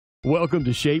Welcome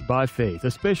to Shaped by Faith,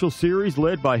 a special series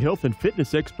led by health and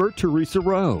fitness expert Theresa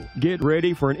Rowe. Get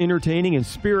ready for an entertaining and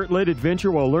spirit-led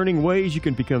adventure while learning ways you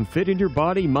can become fit in your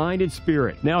body, mind, and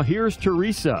spirit. Now here's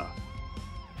Theresa.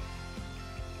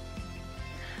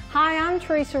 Hi, I'm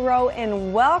Theresa Rowe,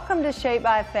 and welcome to Shaped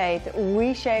by Faith.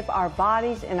 We shape our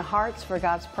bodies and hearts for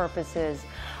God's purposes.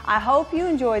 I hope you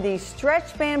enjoy these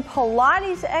stretch band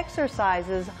Pilates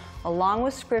exercises along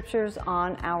with scriptures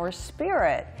on our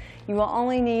spirit. You will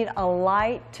only need a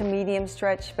light to medium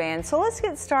stretch band. So let's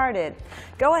get started.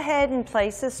 Go ahead and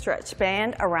place the stretch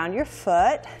band around your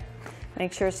foot.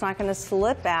 Make sure it's not going to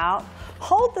slip out.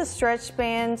 Hold the stretch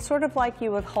band sort of like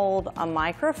you would hold a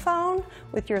microphone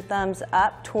with your thumbs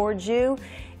up towards you.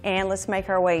 And let's make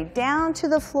our way down to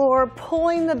the floor,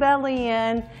 pulling the belly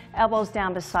in, elbows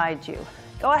down beside you.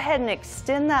 Go ahead and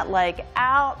extend that leg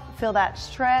out, feel that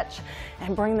stretch,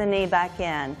 and bring the knee back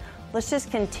in. Let's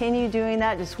just continue doing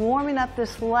that, just warming up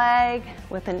this leg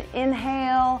with an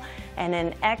inhale and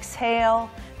an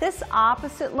exhale. This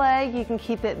opposite leg, you can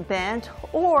keep it bent,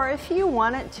 or if you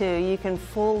want it to, you can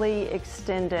fully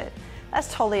extend it.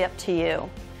 That's totally up to you.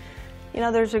 You know,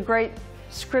 there's a great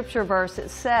scripture verse that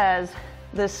says,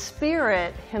 the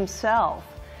Spirit Himself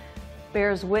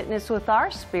bears witness with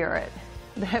our spirit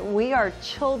that we are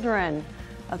children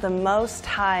of the Most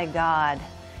High God.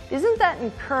 Isn't that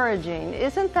encouraging?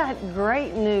 Isn't that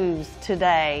great news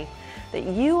today that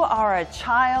you are a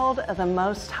child of the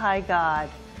Most High God?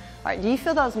 All right, do you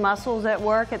feel those muscles at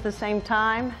work at the same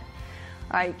time?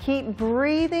 All right, keep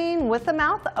breathing with the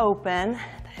mouth open,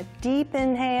 a deep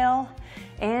inhale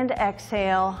and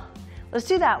exhale. Let's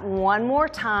do that one more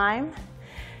time.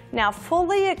 Now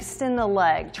fully extend the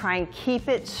leg, try and keep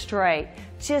it straight.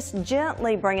 Just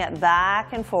gently bring it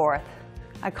back and forth.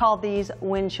 I call these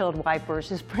windshield wipers.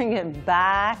 Just bring it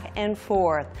back and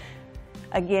forth.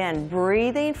 Again,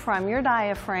 breathing from your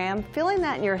diaphragm, feeling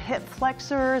that in your hip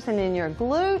flexors and in your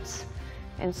glutes,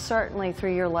 and certainly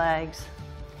through your legs.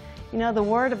 You know, the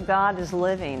Word of God is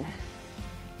living,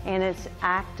 and it's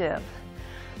active.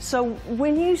 So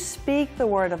when you speak the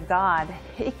Word of God,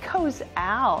 it goes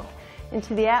out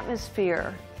into the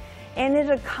atmosphere, and it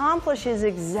accomplishes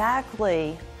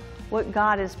exactly what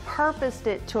God has purposed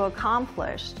it to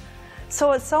accomplish.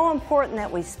 So it's so important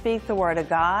that we speak the Word of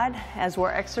God as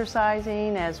we're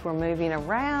exercising, as we're moving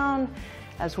around,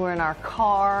 as we're in our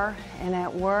car and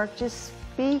at work. Just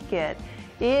speak it.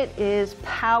 It is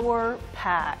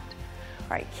power-packed. All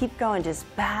right, keep going, just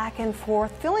back and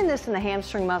forth. Feeling this in the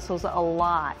hamstring muscles a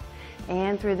lot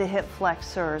and through the hip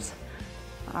flexors.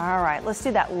 All right, let's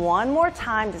do that one more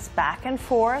time, just back and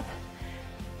forth.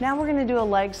 Now we're going to do a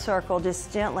leg circle.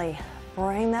 Just gently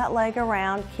bring that leg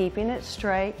around, keeping it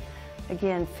straight.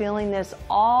 Again, feeling this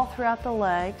all throughout the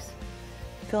legs,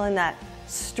 feeling that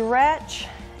stretch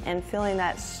and feeling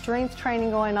that strength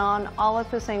training going on all at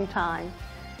the same time.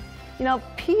 You know,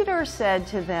 Peter said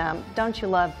to them, don't you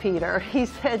love Peter? He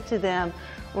said to them,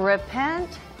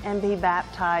 repent and be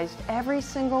baptized, every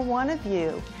single one of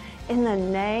you, in the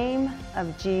name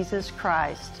of Jesus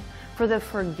Christ, for the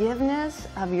forgiveness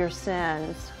of your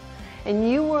sins, and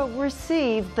you will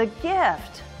receive the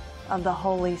gift of the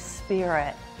Holy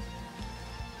Spirit.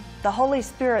 The Holy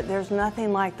Spirit, there's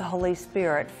nothing like the Holy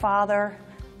Spirit. Father,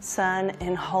 Son,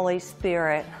 and Holy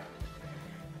Spirit.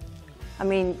 I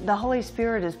mean, the Holy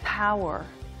Spirit is power.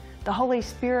 The Holy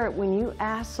Spirit, when you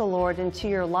ask the Lord into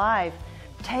your life,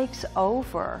 takes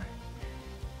over.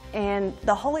 And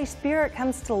the Holy Spirit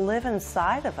comes to live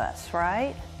inside of us,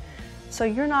 right? So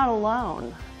you're not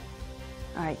alone.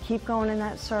 All right, keep going in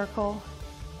that circle.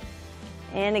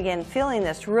 And again, feeling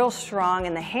this real strong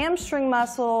in the hamstring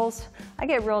muscles. I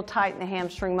get real tight in the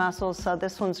hamstring muscles, so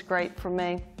this one's great for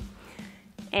me.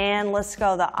 And let's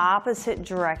go the opposite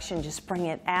direction. Just bring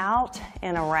it out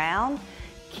and around,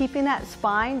 keeping that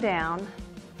spine down,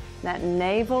 that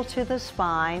navel to the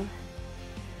spine,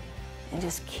 and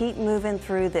just keep moving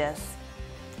through this.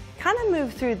 Kind of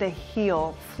move through the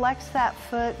heel. Flex that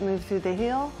foot, move through the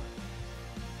heel.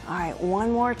 All right,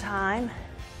 one more time.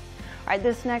 All right,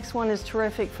 this next one is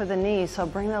terrific for the knees, so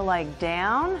bring the leg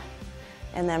down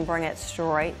and then bring it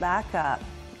straight back up.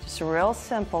 Just real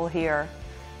simple here,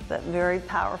 but very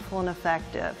powerful and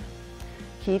effective.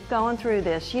 Keep going through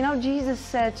this. You know, Jesus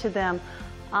said to them,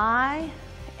 I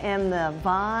am the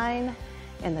vine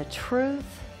and the truth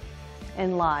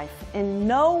and life, and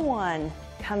no one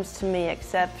comes to me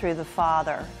except through the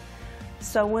Father.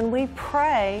 So when we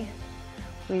pray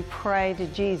to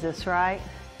Jesus, right?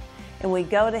 And we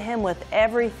go to Him with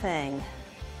everything.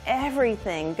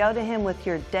 Go to Him with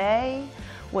your day,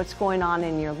 what's going on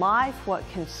in your life, what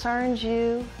concerns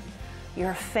you,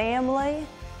 your family.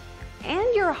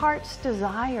 and your heart's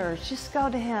desires. Just go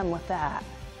to Him with that.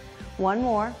 One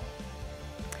more.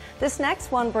 This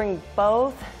next one, bring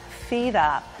both feet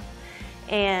up.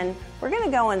 And we're going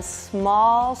to go in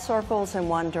small circles in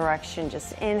one direction,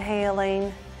 just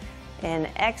inhaling and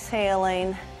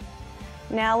exhaling.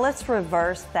 Now let's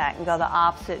reverse that and go the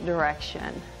opposite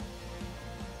direction.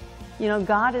 You know,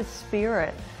 God is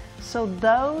spirit, so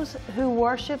those who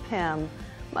worship Him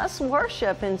must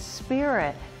worship in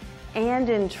spirit and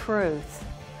in truth.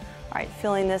 All right,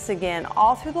 feeling this again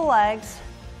all through the legs.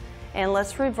 And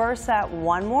let's reverse that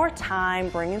one more time.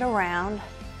 Bring it around.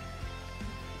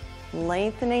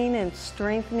 Lengthening and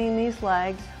strengthening these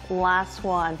legs. Last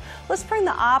one. Let's bring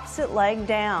the opposite leg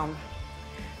down.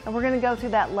 And we're going to go through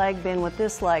that leg bend with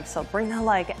this leg. So bring the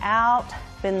leg out,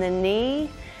 bend the knee,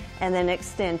 and then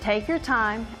extend. Take your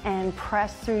time and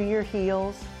press through your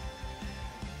heels.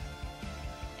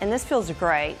 And this feels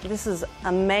great. This is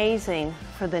amazing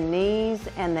for the knees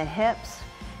and the hips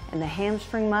and the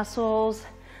hamstring muscles,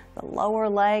 the lower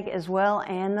leg as well,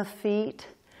 and the feet.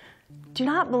 Do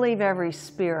not believe every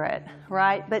spirit,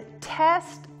 right? But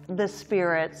test the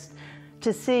spirits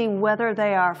to see whether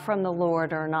they are from the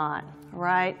Lord or not,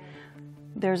 right?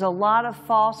 There's a lot of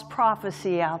false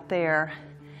prophecy out there,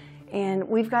 and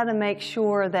we've got to make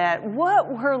sure that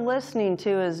what we're listening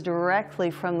to is directly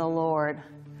from the Lord.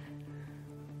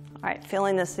 All right,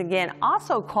 feeling this again.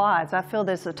 Also quads. I feel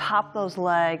this atop those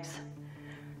legs.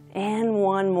 And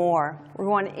one more. We're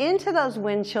going into those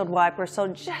windshield wipers, so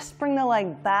just bring the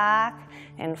leg back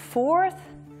and forth.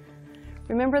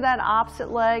 Remember that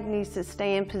opposite leg needs to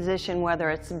stay in position, whether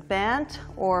it's bent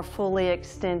or fully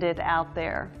extended out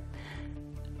there.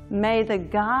 May the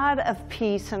God of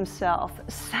peace Himself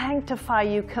sanctify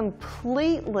you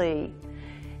completely,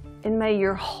 and may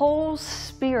your whole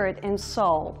spirit and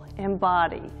soul and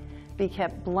body be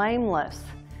kept blameless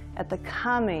at the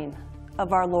coming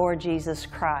of our Lord Jesus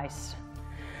Christ.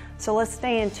 So let's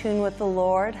stay in tune with the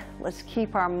Lord. Let's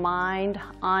keep our mind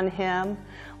on Him.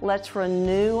 Let's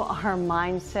renew our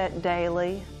mindset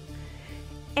daily.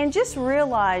 And just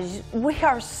realize we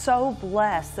are so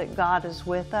blessed that God is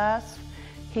with us.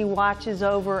 He watches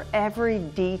over every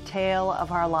detail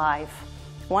of our life.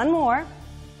 One more.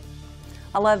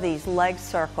 I love these leg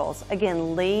circles.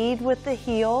 Again, lead with the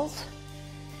heels.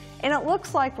 And it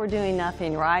looks like we're doing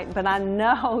nothing, right? But I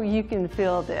know you can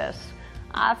feel this.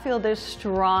 I feel this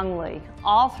strongly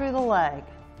all through the leg.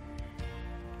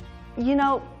 You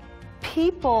know,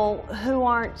 people who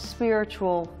aren't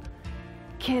spiritual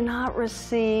cannot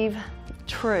receive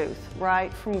truth,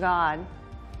 right, from God.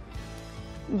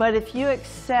 But if you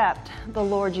accept the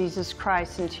Lord Jesus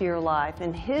Christ into your life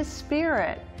and His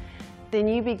Spirit, then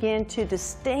you begin to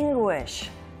distinguish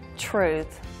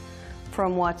truth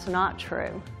from what's not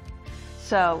true.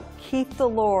 So keep the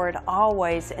Lord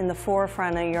always in the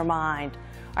forefront of your mind.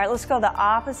 All right, let's go the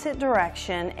opposite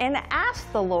direction and ask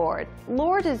the Lord,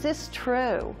 Lord, is this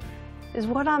true? Is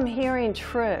what I'm hearing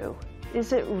true?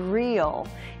 Is it real?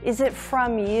 Is it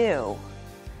from you?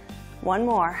 One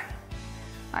more.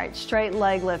 All right, straight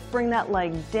leg lift. Bring that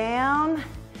leg down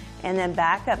and then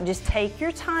back up. Just take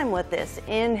your time with this.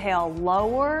 Inhale,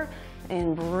 lower,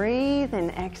 and breathe,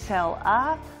 and exhale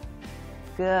up.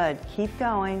 Good, keep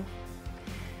going.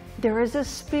 There is a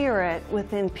spirit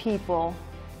within people,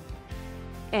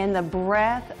 and the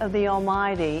breath of the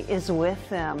Almighty is with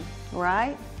them,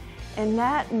 right? And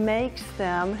that makes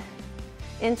them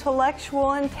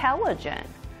intellectual intelligent.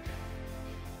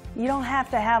 You don't have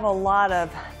to have a lot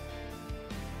of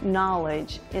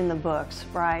knowledge in the books,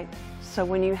 right? So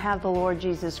when you have the Lord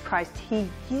Jesus Christ, He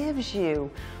gives you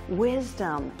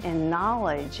wisdom and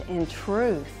knowledge and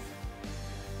truth.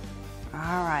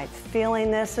 All right,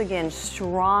 feeling this again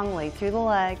strongly through the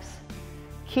legs,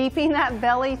 keeping that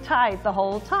belly tight the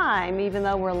whole time, even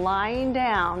though we're lying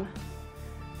down.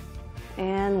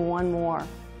 And one more.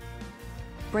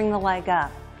 Bring the leg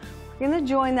up. We're going to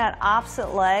join that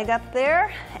opposite leg up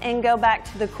there and go back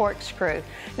to the corkscrew.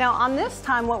 Now on this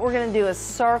time, what we're going to do is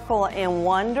circle in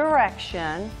one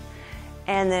direction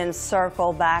and then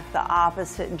circle back the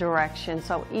opposite direction.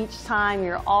 So each time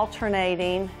you're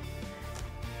alternating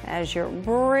as you're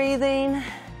breathing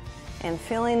and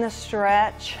feeling the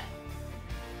stretch.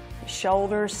 The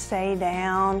shoulders stay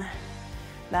down,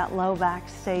 that low back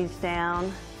stays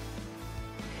down.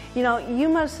 You know, you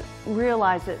must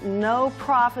realize that no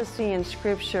prophecy in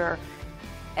Scripture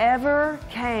ever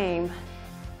came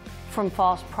from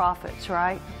false prophets,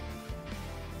 right?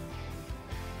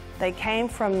 They came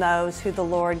from those who the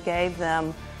Lord gave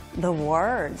them the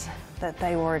words that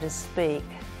they were to speak.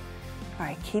 All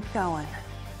right, keep going.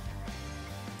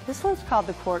 This one's called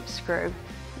the corkscrew.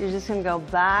 You're just going to go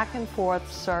back and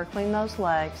forth, circling those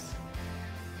legs.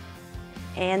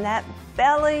 And that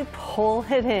belly, pull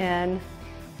it in.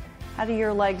 How do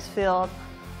your legs feel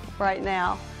right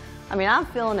now? I mean, I'm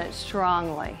feeling it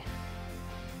strongly.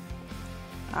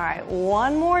 All right,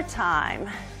 one more time.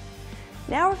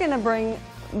 Now we're going to bring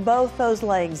both those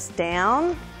legs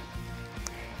down.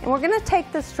 And we're going to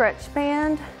take the stretch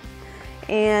band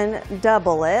and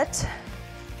double it.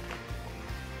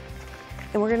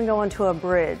 And we're going to go into a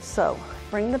bridge. So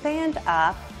bring the band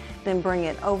up, then bring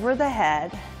it over the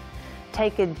head.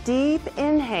 Take a deep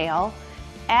inhale.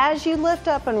 As you lift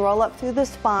up and roll up through the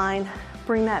spine,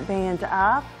 bring that band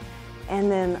up and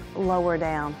then lower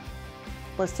down.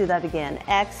 Let's do that again.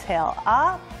 Exhale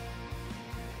up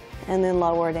and then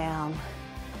lower down.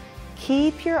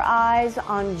 Keep your eyes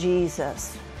on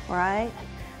Jesus, right?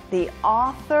 The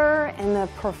author and the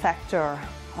perfecter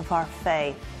of our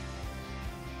faith.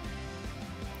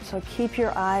 So keep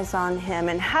your eyes on Him.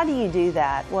 And how do you do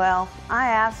that? Well, I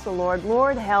asked the Lord,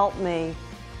 Lord, help me.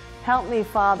 Help me,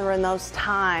 Father, in those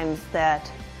times that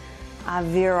I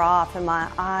veer off and my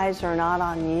eyes are not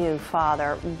on you,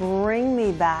 Father. Bring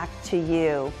me back to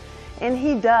you. And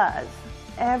He does,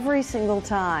 every single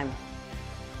time.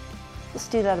 Let's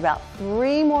do that about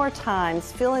 3 more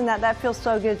times, feeling that. That feels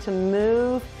so good to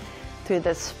move through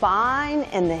the spine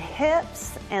and the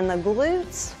hips and the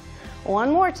glutes.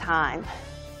 One more time.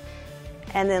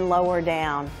 And then lower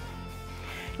down.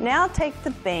 Now take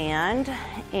the band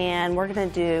and we're going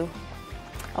to do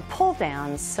a pull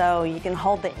down. So you can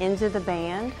hold the ends of the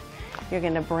band. You're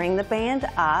going to bring the band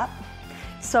up.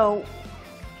 So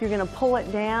you're going to pull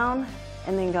it down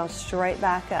and then go straight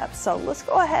back up. So let's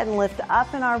go ahead and lift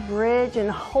up in our bridge and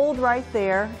hold right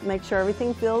there. Make sure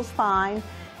everything feels fine.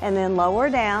 And then lower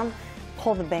down,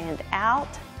 pull the band out,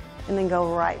 and then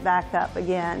go right back up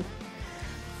again.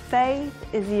 Faith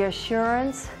is the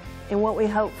assurance in what we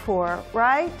hope for,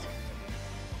 right?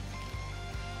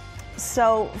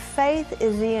 So faith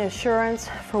is the assurance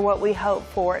for what we hope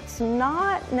for. It's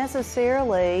not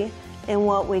necessarily in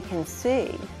what we can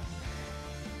see.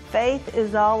 Faith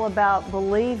is all about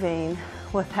believing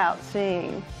without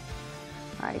seeing.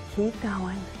 All right, keep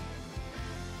going.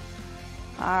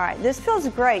 All right, this feels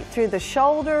great through the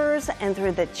shoulders and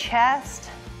through the chest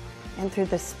and through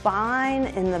the spine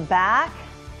and the back.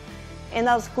 And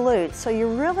those glutes. So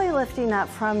you're really lifting up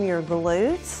from your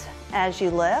glutes as you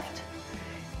lift.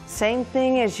 Same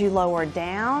thing as you lower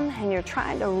down, and you're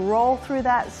trying to roll through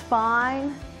that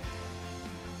spine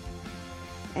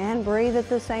and breathe at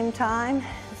the same time.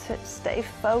 So stay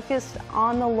focused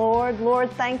on the Lord.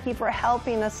 Lord, thank you for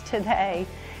helping us today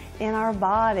in our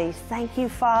bodies. Thank you,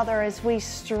 Father, as we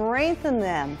strengthen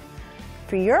them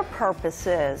for your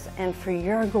purposes and for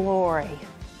your glory.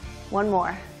 One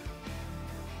more.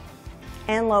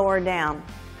 And lower down.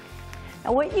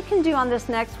 Now what you can do on this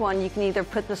next one, you can either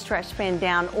put the stretch band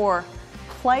down or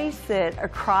place it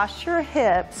across your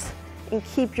hips and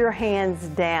keep your hands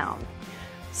down.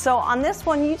 So on this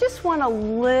one, you just want a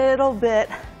little bit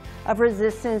of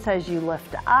resistance as you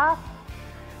lift up.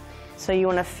 So you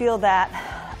want to feel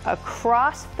that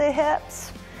across the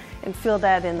hips and feel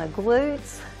that in the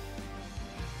glutes.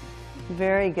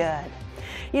 Very good.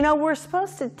 You know, we're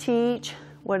supposed to teach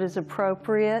what is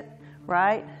appropriate,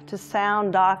 right, to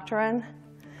sound doctrine.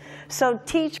 So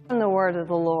teach from the word of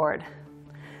the Lord.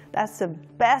 That's the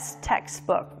best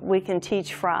textbook we can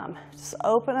teach from. Just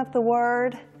open up the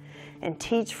word and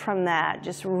teach from that.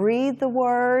 Just read the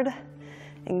word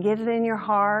and get it in your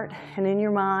heart and in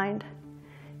your mind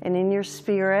and in your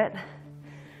spirit.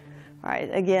 All right,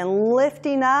 again,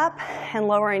 lifting up and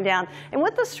lowering down. And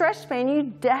with the stretch band,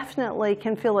 you definitely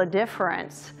can feel a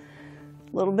difference.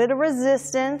 A little bit of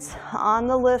resistance on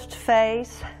the lift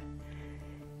face.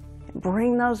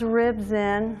 Bring those ribs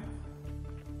in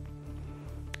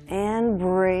and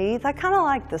breathe. I kind of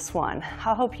like this one.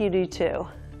 I hope you do too.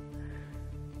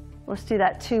 Let's do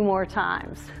that 2 more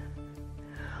times.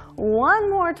 1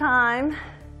 more time.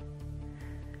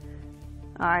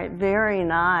 All right, very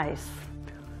nice.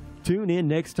 Tune in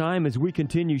next time as we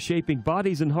continue shaping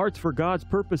bodies and hearts for God's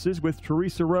purposes with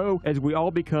Theresa Rowe as we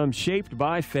all become shaped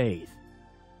by faith.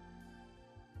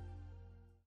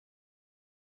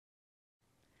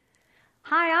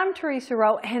 Hi, I'm Theresa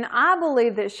Rowe, and I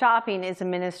believe that shopping is a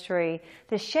ministry.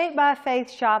 The Shaped by Faith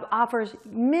shop offers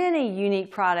many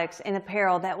unique products and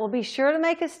apparel that will be sure to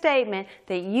make a statement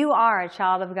that you are a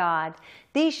child of God.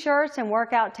 These shirts and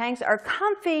workout tanks are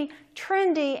comfy,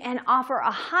 trendy, and offer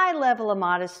a high level of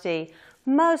modesty.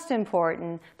 Most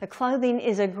important, the clothing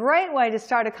is a great way to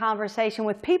start a conversation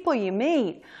with people you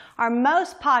meet. Our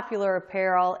most popular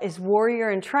apparel is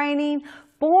Warrior in Training,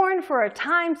 born for a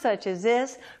time such as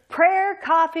this. Prayer,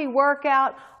 coffee,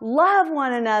 workout, love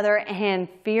one another, and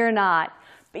fear not.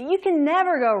 But you can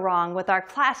never go wrong with our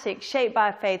classic Shaped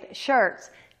by Faith shirts,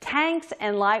 tanks,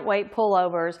 and lightweight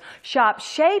pullovers. Shop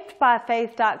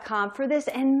shapedbyfaith.com for this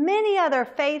and many other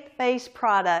faith-based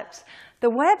products. The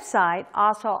website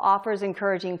also offers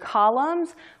encouraging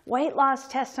columns, weight loss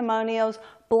testimonials,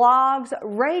 blogs,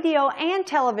 radio and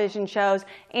television shows,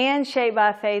 and Shaped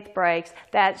by Faith breaks.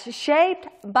 That's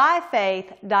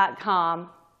shapedbyfaith.com.